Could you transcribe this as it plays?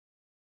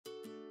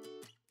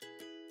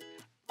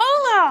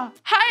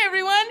Hi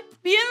everyone!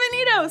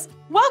 Bienvenidos!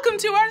 Welcome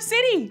to our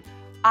city!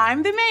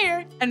 I'm the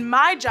mayor, and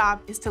my job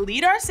is to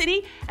lead our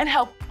city and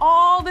help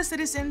all the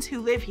citizens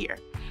who live here.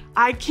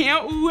 I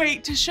can't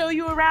wait to show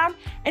you around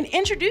and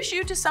introduce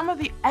you to some of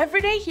the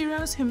everyday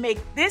heroes who make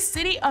this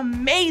city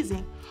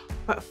amazing.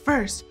 But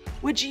first,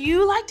 would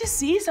you like to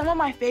see some of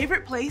my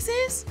favorite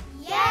places?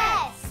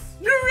 Yes!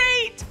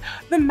 Great!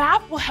 The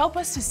map will help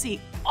us to see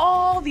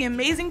all the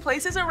amazing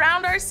places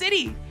around our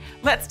city.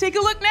 Let's take a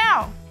look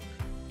now.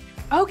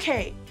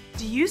 Okay,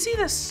 do you see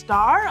the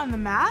star on the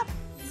map?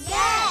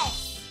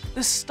 Yes!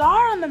 The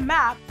star on the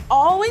map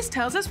always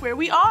tells us where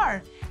we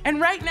are. And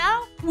right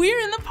now, we're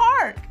in the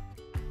park.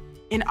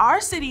 In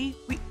our city,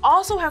 we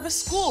also have a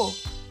school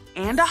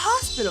and a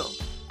hospital.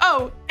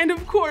 Oh, and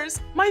of course,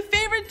 my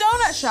favorite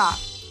donut shop.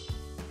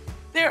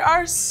 There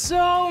are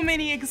so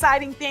many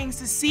exciting things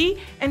to see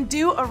and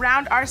do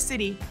around our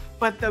city,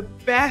 but the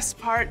best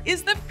part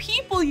is the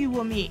people you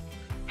will meet.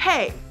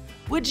 Hey,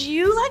 would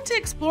you like to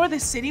explore the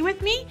city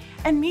with me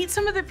and meet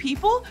some of the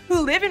people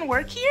who live and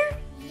work here?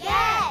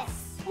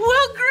 Yes!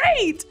 Well,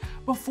 great!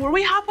 Before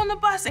we hop on the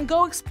bus and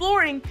go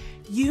exploring,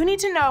 you need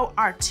to know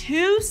our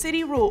 2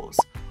 city rules.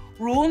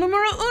 Rule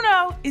numero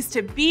uno is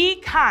to be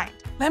kind.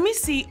 Let me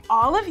see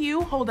all of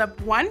you hold up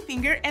one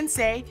finger and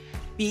say,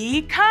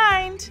 be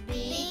kind.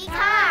 Be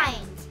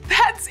kind.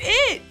 That's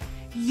it!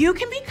 You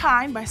can be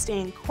kind by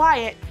staying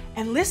quiet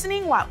and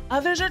listening while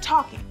others are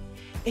talking.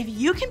 If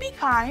you can be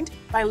kind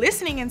by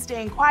listening and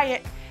staying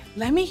quiet,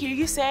 let me hear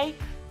you say,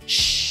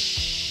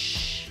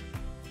 shh.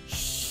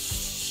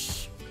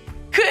 Shh.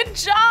 Good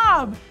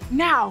job!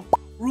 Now,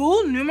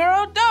 rule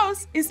numero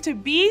dos is to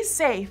be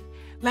safe.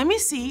 Let me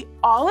see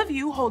all of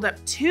you hold up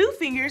 2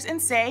 fingers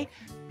and say,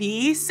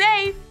 be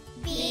safe.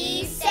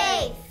 Be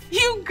safe.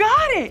 You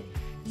got it!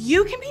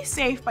 You can be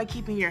safe by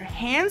keeping your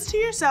hands to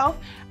yourself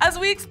as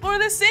we explore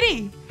the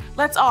city.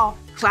 Let's all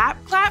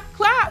clap, clap,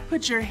 clap.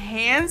 Put your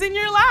hands in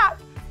your lap.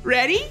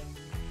 Ready?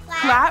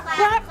 Clap,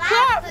 clap,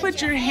 clap.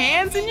 Put your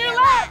hands in your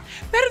lap.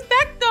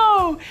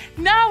 Perfecto!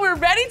 Now we're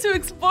ready to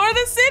explore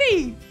the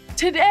city.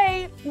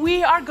 Today,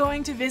 we are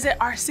going to visit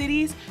our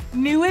city's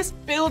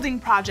newest building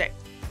project.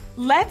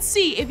 Let's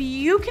see if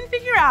you can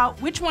figure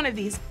out which one of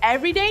these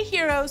everyday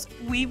heroes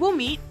we will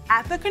meet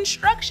at the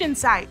construction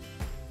site.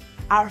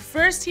 Our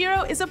first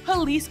hero is a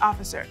police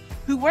officer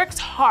who works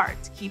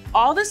hard to keep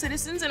all the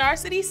citizens in our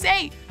city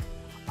safe.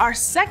 Our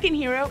second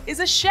hero is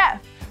a chef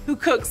who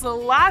cooks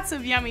lots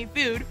of yummy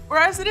food for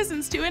our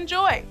citizens to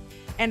enjoy.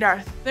 And our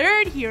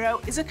third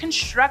hero is a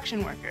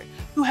construction worker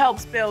who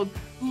helps build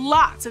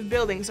lots of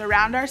buildings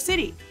around our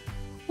city.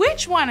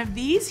 Which one of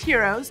these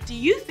heroes do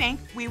you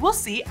think we will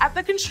see at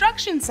the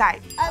construction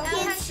site? A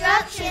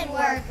construction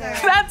worker.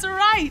 That's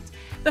right!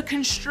 The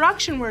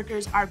construction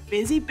workers are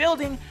busy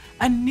building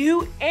a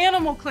new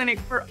animal clinic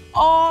for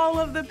all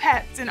of the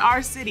pets in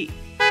our city.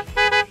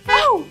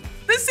 Oh,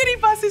 the city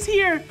bus is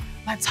here!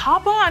 Let's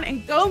hop on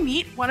and go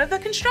meet one of the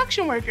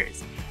construction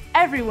workers.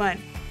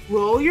 Everyone,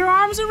 roll your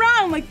arms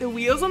around like the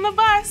wheels on the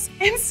bus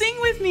and sing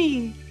with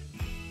me.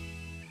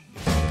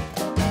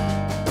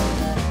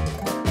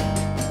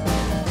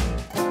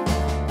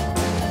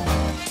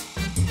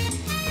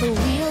 The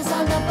wheels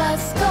on the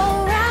bus go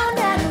round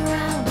and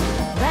round,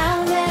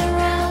 round and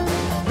round,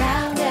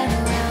 round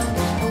and round.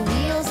 The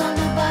wheels on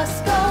the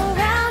bus go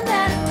round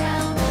and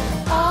round,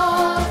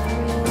 all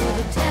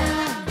through the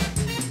town,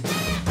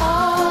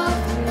 all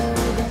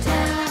through the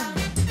town,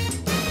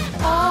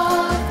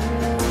 all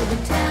through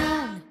the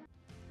town.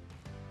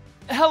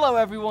 Hello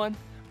everyone,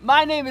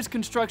 my name is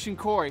Construction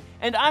Corey,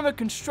 and I'm a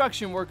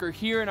construction worker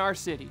here in our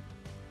city.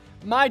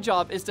 My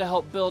job is to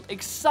help build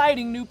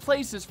exciting new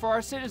places for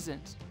our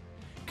citizens.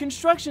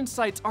 Construction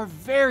sites are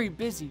very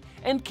busy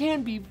and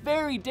can be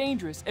very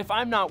dangerous if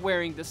I'm not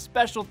wearing the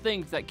special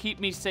things that keep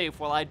me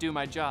safe while I do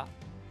my job.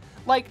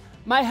 Like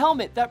my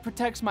helmet that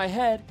protects my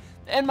head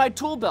and my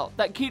tool belt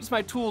that keeps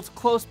my tools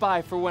close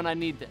by for when I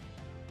need them.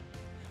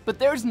 But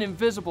there's an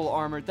invisible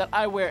armor that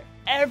I wear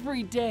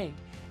every day,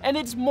 and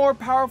it's more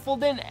powerful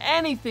than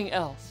anything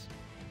else.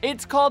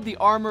 It's called the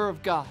armor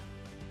of God.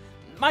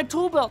 My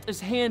tool belt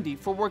is handy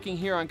for working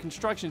here on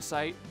construction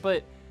site,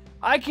 but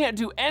I can't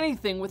do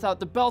anything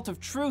without the belt of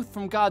truth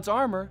from God's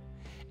armor.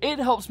 It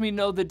helps me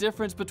know the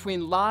difference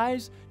between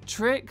lies,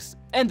 tricks,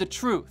 and the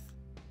truth.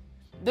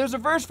 There's a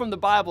verse from the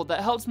Bible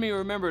that helps me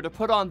remember to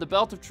put on the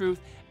belt of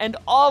truth and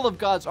all of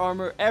God's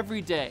armor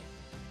every day.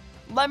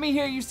 Let me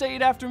hear you say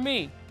it after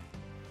me.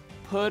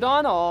 Put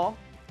on all.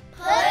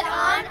 Put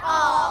on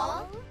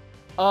all.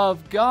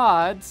 Of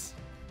God's.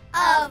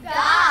 Of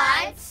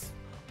God's.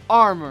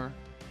 Armor.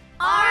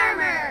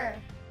 Armor.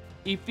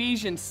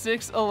 Ephesians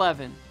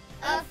 6:11.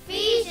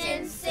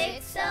 Ephesians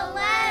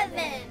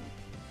 6:11.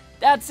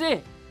 That's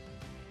it.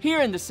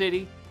 Here in the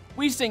city,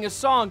 we sing a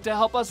song to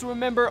help us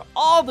remember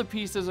all the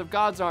pieces of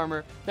God's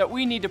armor that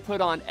we need to put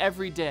on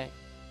every day.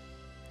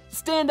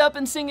 Stand up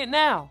and sing it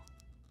now.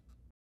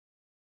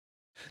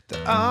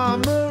 The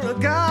armor of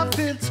God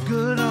fits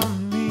good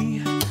on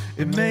me.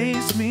 It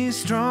makes me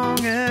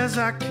strong as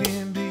I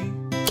can be.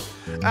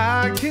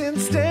 I can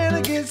stand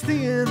against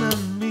the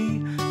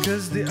enemy,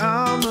 'cause the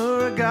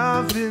armor of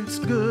God fits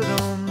good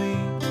on me.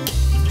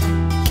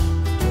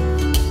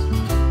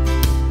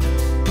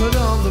 Put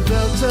on the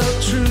belt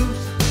of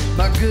truth,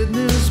 my good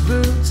news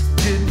boots,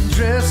 getting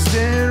dressed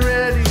and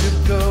ready to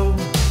go.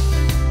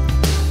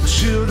 The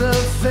shield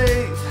of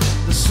faith,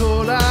 the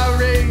sword I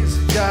raise,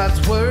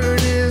 God's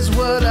word is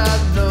what I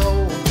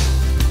know.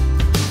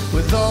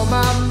 With all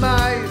my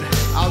might,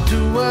 I'll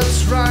do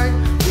what's right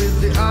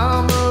with the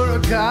armor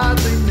of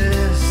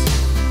godliness.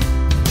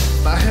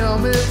 My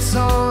helmet's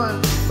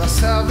on, my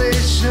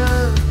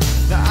salvation,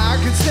 now I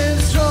can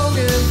stand strong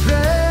and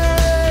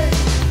pray.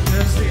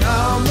 'Cause the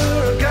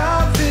armor of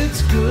God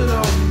fits good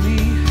on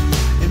me.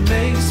 It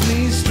makes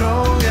me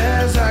strong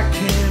as I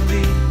can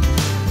be.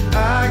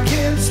 I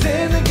can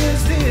stand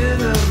against the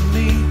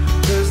enemy,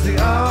 'cause the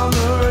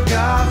armor of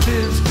God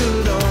fits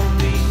good on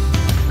me.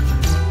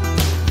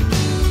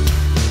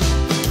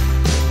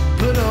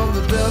 Put on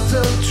the belt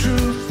of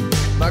truth,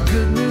 my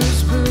good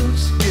news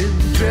boots,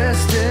 getting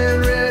dressed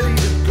and ready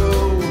to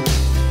go.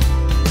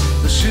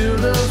 The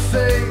shield of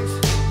faith,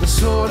 the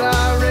sword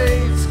I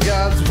raise,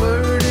 God's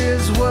word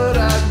is what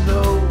I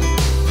know.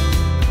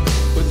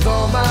 With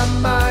all my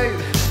might,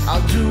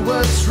 I'll do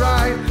what's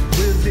right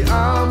with the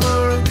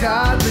armor of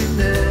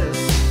godliness.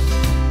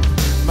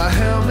 My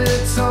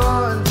helmet's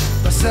on,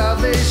 my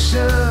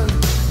salvation,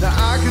 now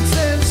I can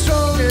stand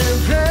strong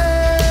and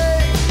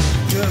pray.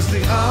 'Cause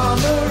the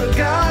armor of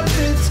God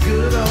fits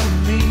good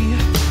on me.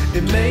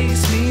 It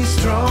makes me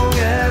strong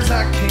as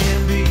I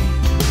can be.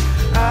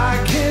 I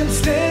can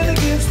stand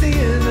against the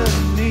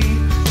enemy,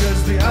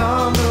 'cause the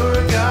armor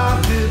of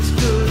God fits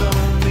good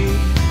on me.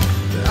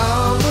 The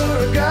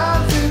armor of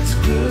God fits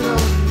good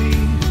on me.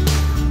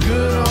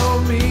 Good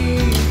on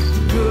me,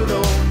 good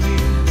on me.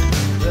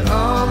 The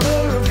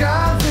armor of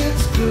God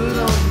fits good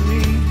on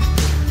me.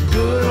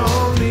 Good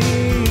on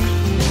me,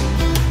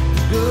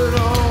 good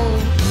on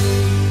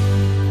me.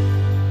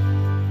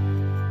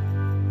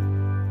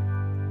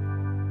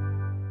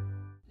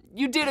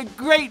 You did a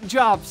great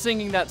job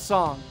singing that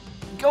song.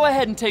 Go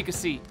ahead and take a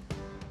seat.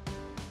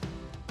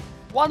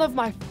 One of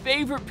my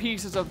favorite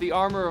pieces of the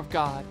armor of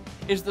God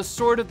is the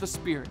sword of the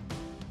Spirit.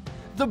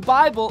 The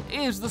Bible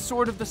is the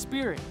sword of the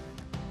Spirit.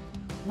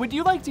 Would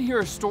you like to hear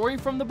a story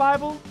from the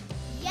Bible?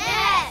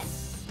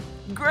 Yes!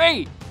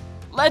 Great!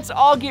 Let's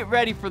all get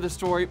ready for the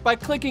story by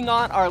clicking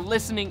on our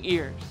listening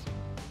ears.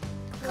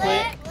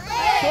 Click,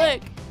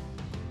 Click!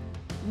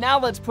 Now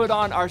let's put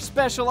on our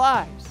special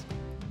eyes.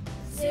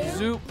 Zoop,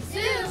 Zoop,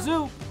 zoop.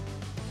 zoop.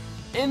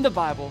 In the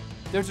Bible,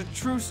 there's a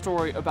true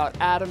story about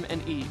Adam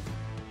and Eve.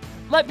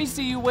 Let me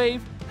see you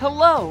wave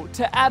hello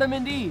to Adam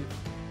and Eve.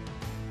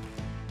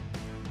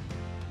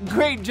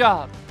 Great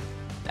job!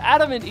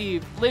 Adam and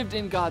Eve lived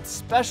in God's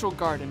special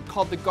garden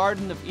called the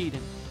Garden of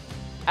Eden.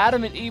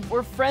 Adam and Eve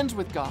were friends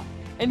with God,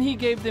 and He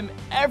gave them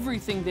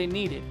everything they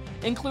needed,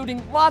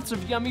 including lots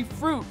of yummy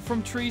fruit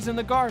from trees in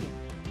the garden.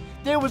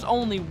 There was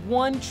only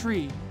one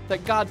tree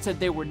that God said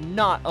they were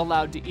not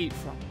allowed to eat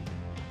from.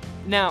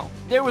 Now,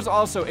 there was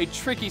also a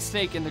tricky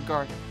snake in the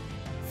garden.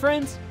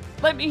 Friends,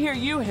 let me hear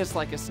you hiss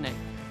like a snake.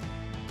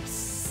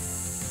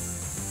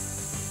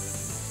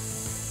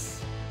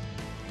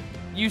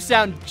 You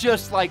sound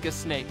just like a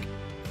snake.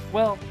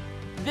 Well,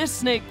 this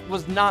snake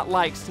was not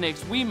like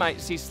snakes we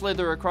might see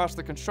slither across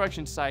the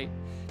construction site.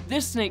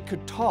 This snake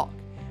could talk,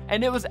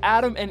 and it was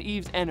Adam and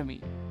Eve's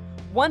enemy.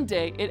 One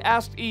day, it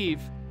asked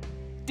Eve,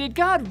 "Did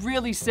God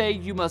really say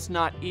you must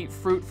not eat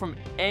fruit from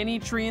any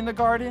tree in the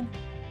garden?"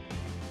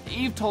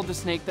 Eve told the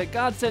snake that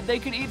God said they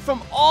could eat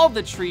from all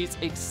the trees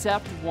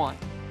except one.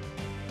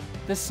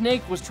 The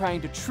snake was trying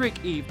to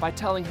trick Eve by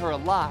telling her a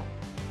lie.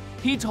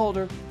 He told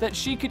her that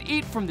she could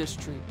eat from this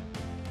tree.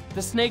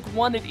 The snake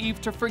wanted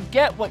Eve to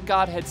forget what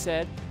God had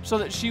said so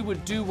that she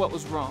would do what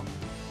was wrong.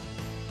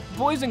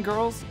 Boys and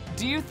girls,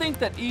 do you think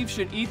that Eve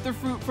should eat the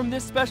fruit from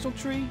this special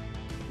tree?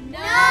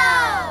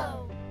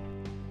 No!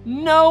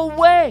 No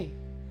way!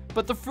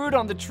 But the fruit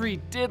on the tree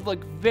did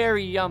look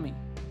very yummy.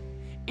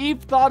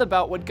 Eve thought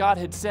about what God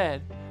had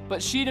said,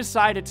 but she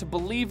decided to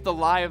believe the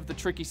lie of the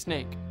tricky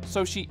snake,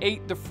 so she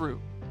ate the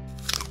fruit.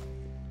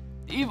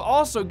 Eve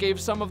also gave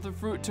some of the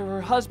fruit to her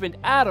husband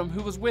Adam,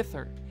 who was with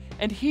her,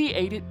 and he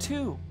ate it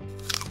too.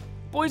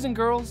 Boys and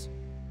girls,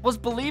 was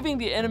believing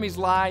the enemy's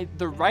lie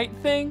the right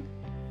thing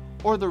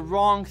or the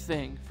wrong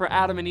thing for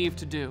Adam and Eve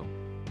to do?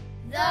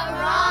 The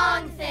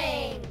wrong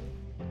thing.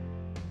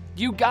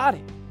 You got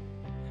it.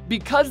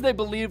 Because they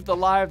believed the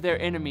lie of their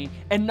enemy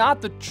and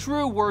not the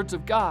true words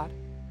of God,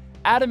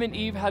 Adam and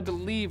Eve had to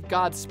leave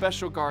God's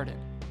special garden.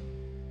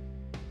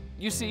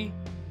 You see,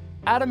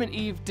 Adam and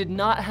Eve did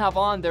not have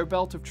on their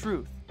belt of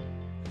truth.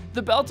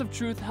 The belt of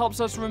truth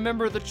helps us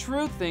remember the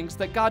true things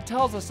that God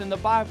tells us in the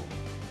Bible.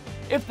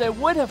 If they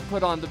would have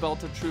put on the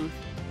belt of truth,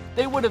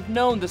 they would have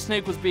known the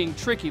snake was being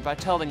tricky by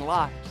telling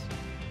lies.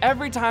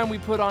 Every time we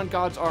put on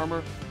God's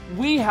armor,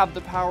 we have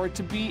the power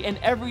to be an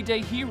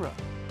everyday hero.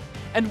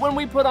 And when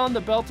we put on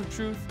the belt of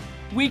truth,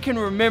 we can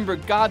remember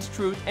God's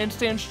truth and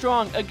stand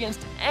strong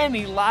against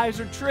any lies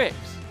or tricks.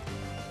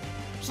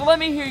 So let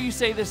me hear you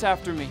say this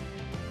after me.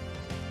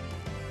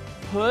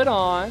 Put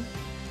on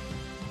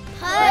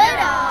Put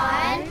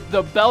on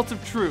the belt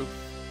of truth.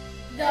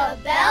 the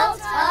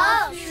belt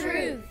of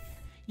truth.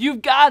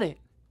 You've got it.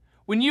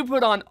 When you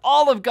put on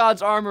all of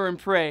God's armor and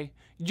pray,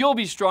 you'll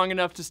be strong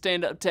enough to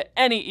stand up to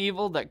any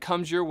evil that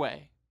comes your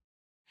way.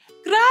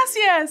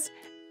 Gracias!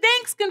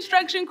 Thanks,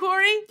 Construction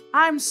Corey.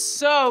 I'm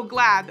so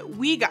glad that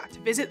we got to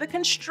visit the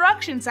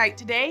construction site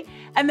today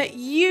and that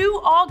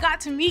you all got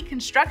to meet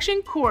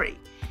Construction Corey.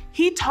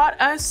 He taught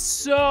us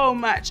so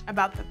much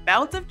about the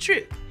belt of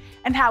truth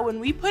and how when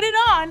we put it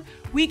on,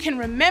 we can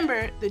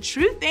remember the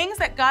true things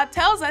that God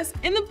tells us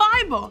in the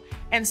Bible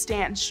and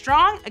stand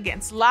strong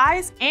against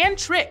lies and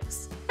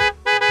tricks.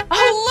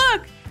 Oh,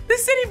 look! The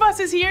city bus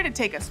is here to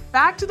take us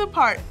back to the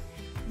park.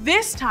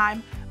 This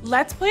time,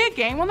 let's play a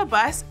game on the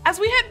bus as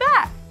we head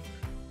back.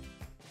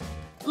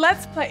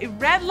 Let's play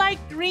red light,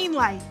 green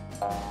light.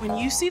 When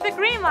you see the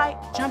green light,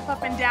 jump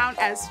up and down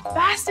as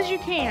fast as you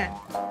can.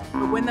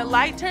 But when the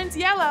light turns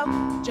yellow,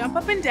 jump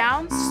up and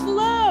down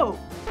slow.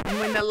 And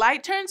when the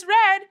light turns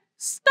red,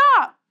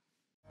 stop.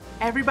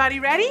 Everybody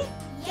ready?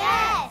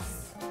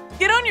 Yes.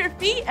 Get on your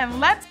feet and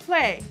let's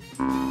play.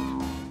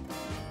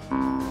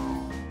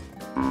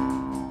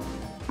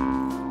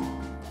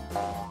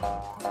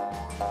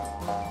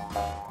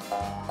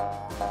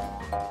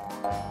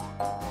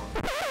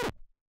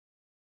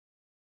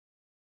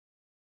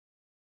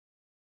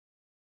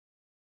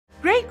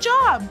 Great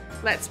job!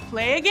 Let's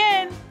play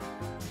again.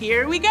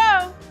 Here we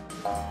go.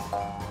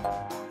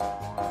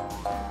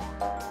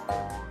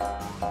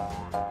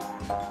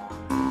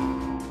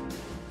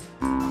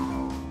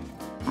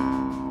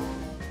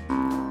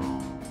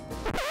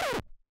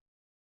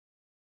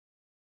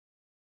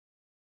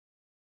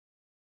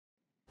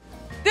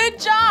 Good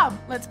job!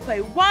 Let's play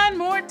one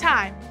more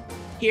time.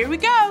 Here we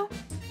go.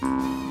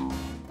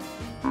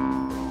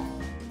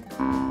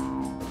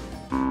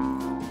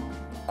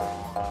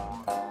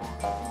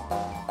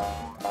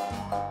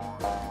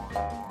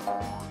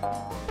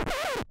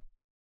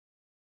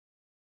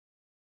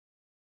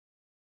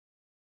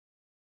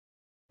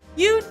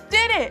 You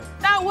did it!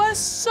 That was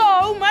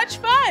so much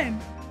fun!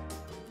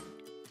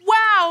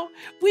 Wow!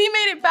 We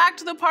made it back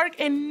to the park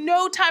in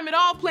no time at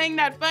all playing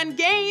that fun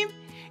game.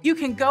 You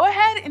can go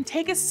ahead and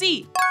take a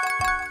seat.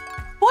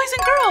 Boys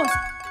and girls,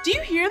 do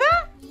you hear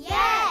that?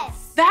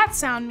 Yes. That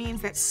sound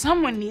means that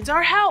someone needs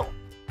our help.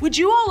 Would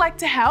you all like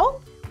to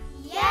help?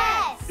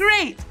 Yes.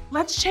 Great!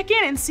 Let's check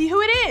in and see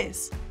who it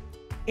is.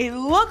 It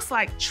looks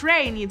like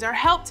Trey needs our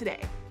help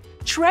today.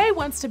 Trey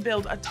wants to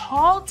build a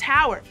tall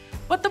tower,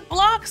 but the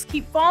blocks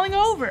keep falling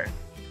over.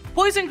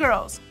 Boys and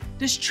girls,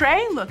 does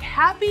Trey look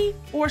happy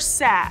or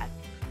sad?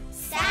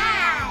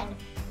 Sad.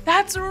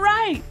 That's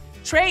right.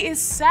 Trey is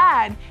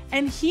sad,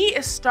 and he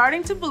is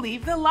starting to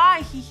believe the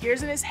lie he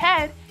hears in his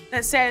head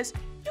that says,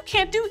 you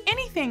can't do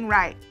anything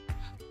right.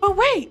 But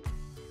wait,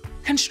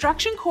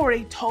 Construction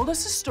Corey told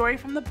us a story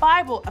from the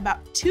Bible about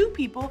two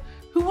people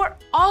who were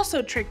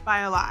also tricked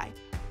by a lie.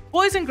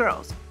 Boys and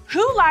girls,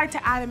 who lied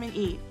to Adam and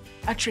Eve?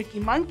 A tricky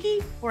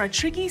monkey or a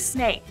tricky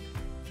snake?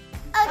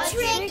 A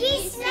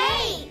tricky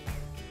snake.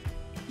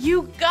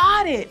 You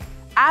got it!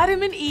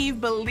 Adam and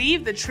Eve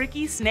believed the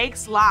tricky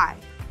snake's lie.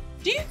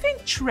 Do you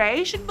think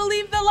Trey should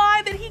believe the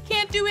lie that he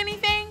can't do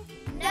anything?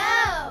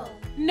 No.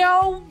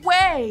 No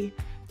way!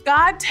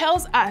 God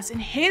tells us in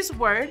His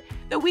Word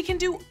that we can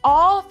do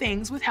all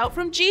things with help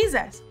from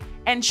Jesus,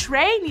 and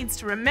Trey needs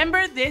to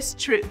remember this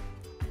truth.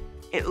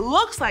 It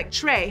looks like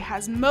Trey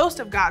has most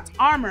of God's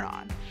armor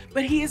on,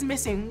 but he is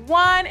missing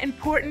one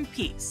important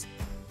piece.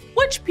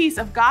 Which piece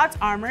of God's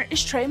armor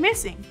is Trey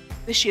missing?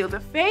 The shield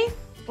of faith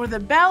or the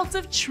belt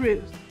of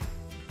truth?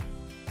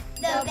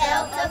 The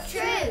belt of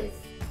truth.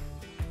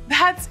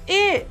 That's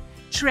it!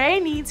 Trey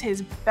needs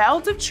his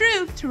belt of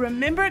truth to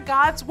remember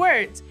God's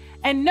words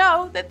and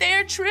know that they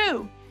are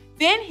true.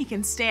 Then he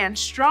can stand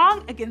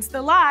strong against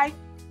the lie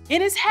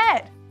in his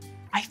head.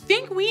 I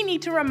think we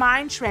need to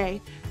remind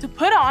Trey to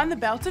put on the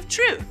belt of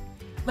truth.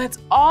 Let's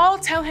all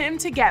tell him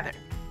together.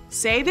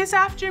 Say this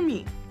after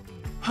me.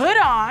 Put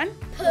on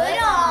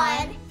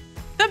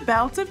the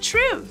belt of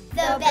truth.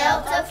 The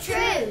belt of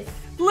truth.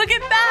 Look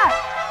at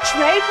that!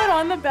 Trey put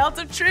on the belt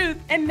of truth,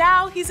 and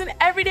now he's an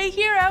everyday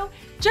hero,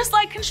 just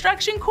like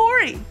Construction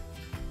Corey.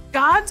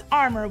 God's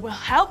armor will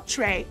help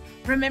Trey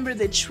remember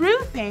the true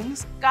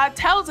things God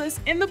tells us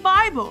in the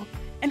Bible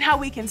and how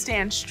we can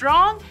stand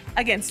strong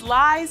against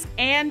lies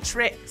and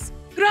tricks.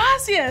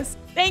 Gracias!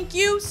 Thank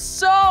you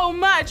so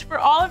much for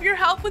all of your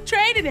help with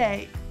Trey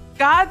today.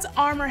 God's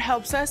armor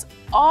helps us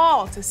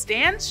all to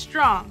stand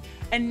strong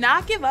and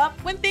not give up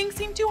when things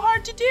seem too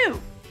hard to do.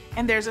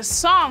 And there's a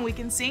song we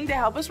can sing to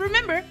help us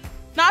remember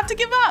not to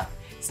give up.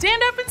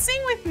 Stand up and sing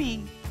with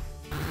me.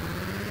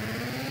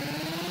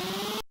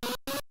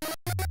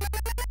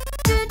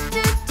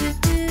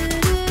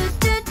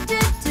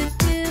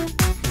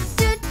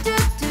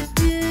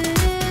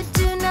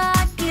 Do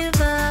not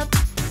give up.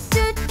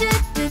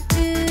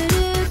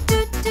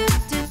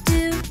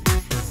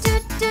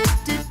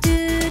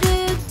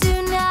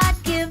 Do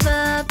not give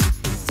up.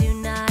 Do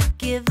not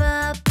give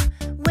up.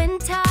 When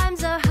time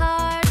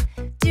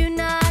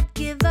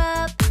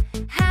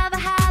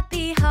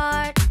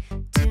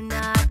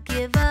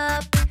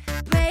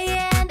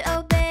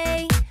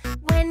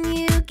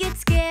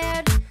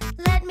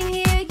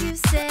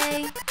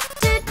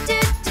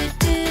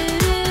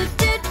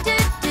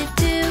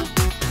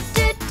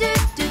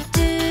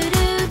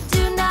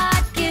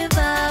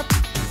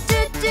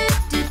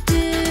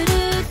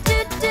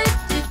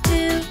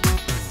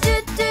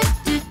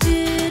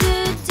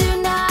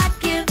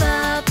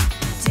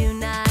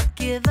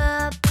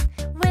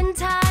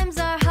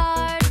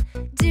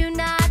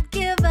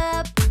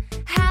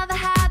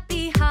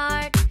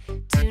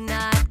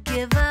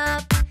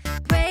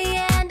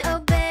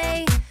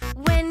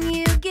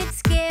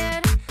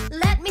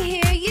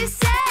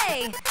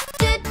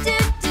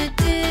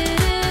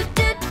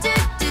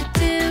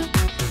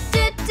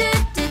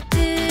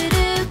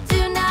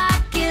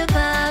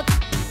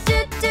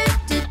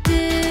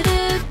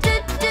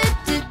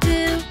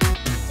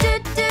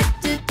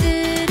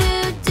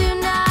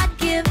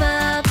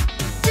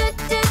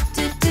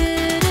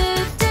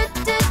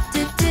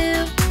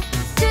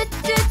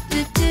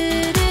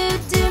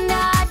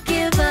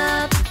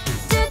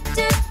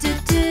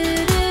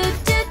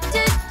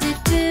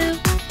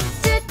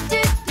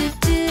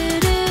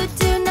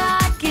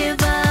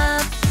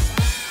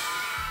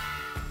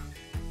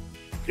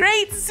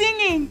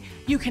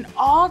can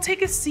all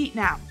take a seat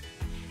now.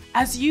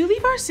 As you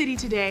leave our city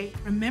today,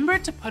 remember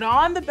to put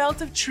on the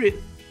belt of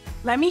truth.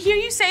 Let me hear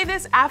you say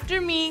this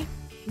after me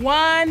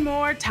one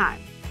more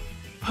time.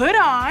 Put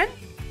on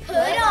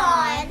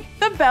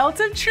the belt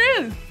of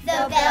truth.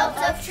 The belt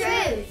of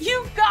truth.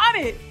 You got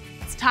it.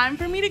 It's time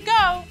for me to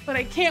go, but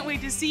I can't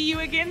wait to see you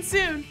again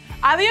soon.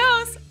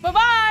 Adios.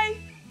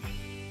 Bye-bye.